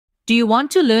Do you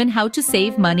want to learn how to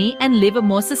save money and live a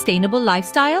more sustainable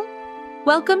lifestyle?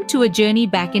 Welcome to a journey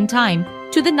back in time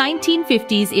to the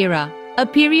 1950s era, a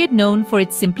period known for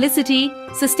its simplicity,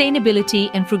 sustainability,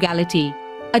 and frugality.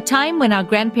 A time when our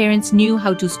grandparents knew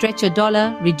how to stretch a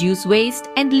dollar, reduce waste,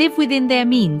 and live within their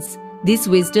means. This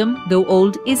wisdom, though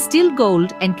old, is still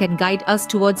gold and can guide us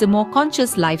towards a more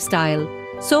conscious lifestyle.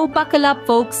 So buckle up,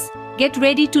 folks. Get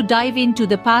ready to dive into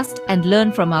the past and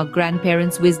learn from our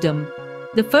grandparents' wisdom.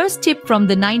 The first tip from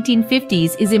the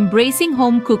 1950s is embracing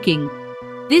home cooking.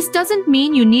 This doesn't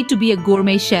mean you need to be a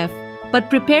gourmet chef, but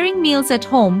preparing meals at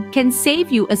home can save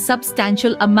you a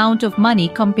substantial amount of money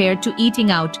compared to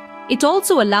eating out. It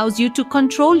also allows you to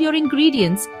control your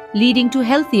ingredients, leading to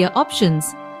healthier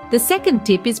options. The second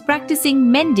tip is practicing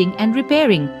mending and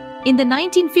repairing. In the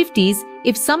 1950s,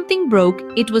 if something broke,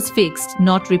 it was fixed,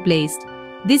 not replaced.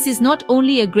 This is not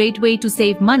only a great way to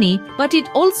save money, but it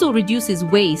also reduces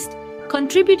waste,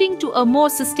 contributing to a more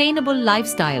sustainable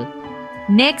lifestyle.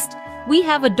 Next, we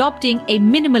have adopting a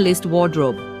minimalist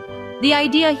wardrobe. The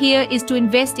idea here is to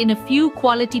invest in a few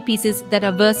quality pieces that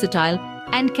are versatile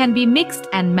and can be mixed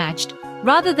and matched,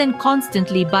 rather than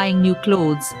constantly buying new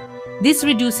clothes. This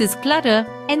reduces clutter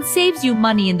and saves you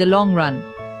money in the long run.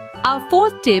 Our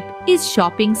fourth tip is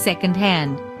shopping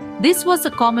second-hand. This was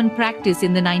a common practice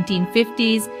in the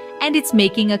 1950s, and it's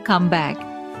making a comeback.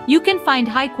 You can find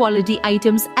high-quality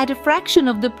items at a fraction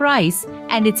of the price,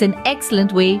 and it's an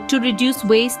excellent way to reduce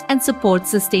waste and support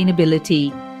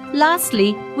sustainability.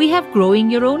 Lastly, we have growing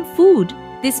your own food.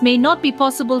 This may not be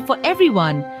possible for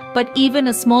everyone, but even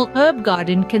a small herb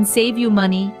garden can save you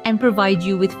money and provide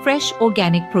you with fresh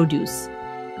organic produce.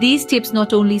 These tips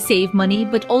not only save money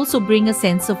but also bring a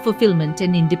sense of fulfillment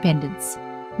and independence.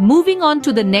 Moving on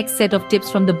to the next set of tips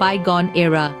from the bygone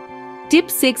era. Tip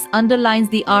 6 underlines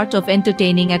the art of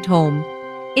entertaining at home.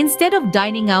 Instead of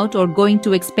dining out or going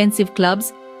to expensive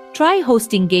clubs, try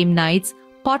hosting game nights,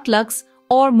 potlucks,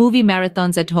 or movie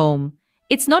marathons at home.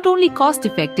 It's not only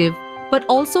cost-effective, but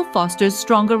also fosters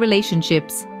stronger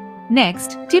relationships.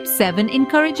 Next, tip 7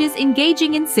 encourages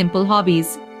engaging in simple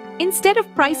hobbies. Instead of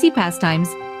pricey pastimes,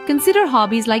 consider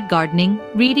hobbies like gardening,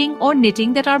 reading, or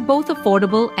knitting that are both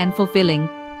affordable and fulfilling.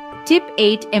 Tip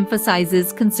 8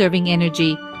 emphasizes conserving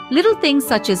energy. Little things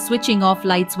such as switching off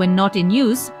lights when not in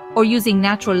use or using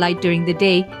natural light during the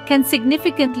day can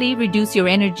significantly reduce your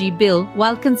energy bill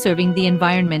while conserving the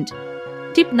environment.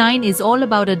 Tip 9 is all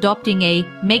about adopting a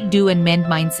make do and mend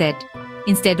mindset.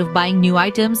 Instead of buying new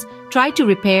items, try to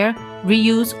repair,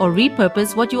 reuse, or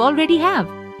repurpose what you already have.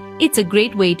 It's a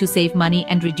great way to save money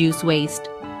and reduce waste.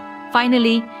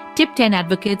 Finally, tip 10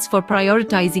 advocates for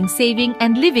prioritizing saving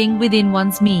and living within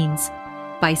one's means.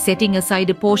 By setting aside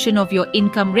a portion of your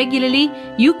income regularly,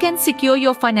 you can secure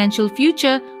your financial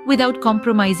future without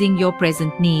compromising your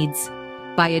present needs.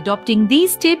 By adopting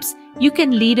these tips, you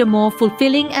can lead a more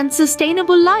fulfilling and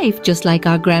sustainable life, just like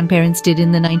our grandparents did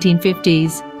in the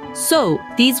 1950s. So,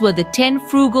 these were the 10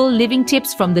 frugal living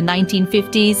tips from the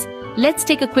 1950s. Let's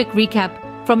take a quick recap.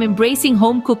 From embracing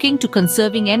home cooking to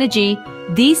conserving energy,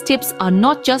 these tips are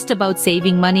not just about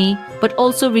saving money, but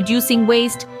also reducing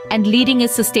waste and leading a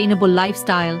sustainable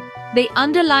lifestyle. They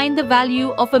underline the value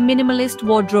of a minimalist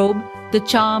wardrobe, the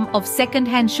charm of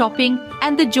second-hand shopping,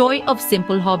 and the joy of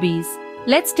simple hobbies.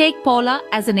 Let's take Paula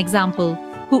as an example,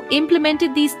 who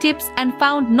implemented these tips and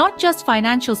found not just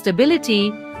financial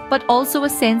stability, but also a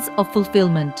sense of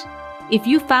fulfillment. If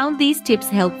you found these tips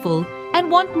helpful and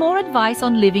want more advice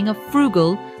on living a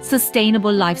frugal,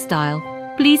 sustainable lifestyle,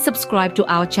 please subscribe to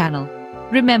our channel.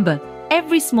 Remember,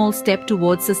 every small step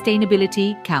towards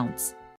sustainability counts.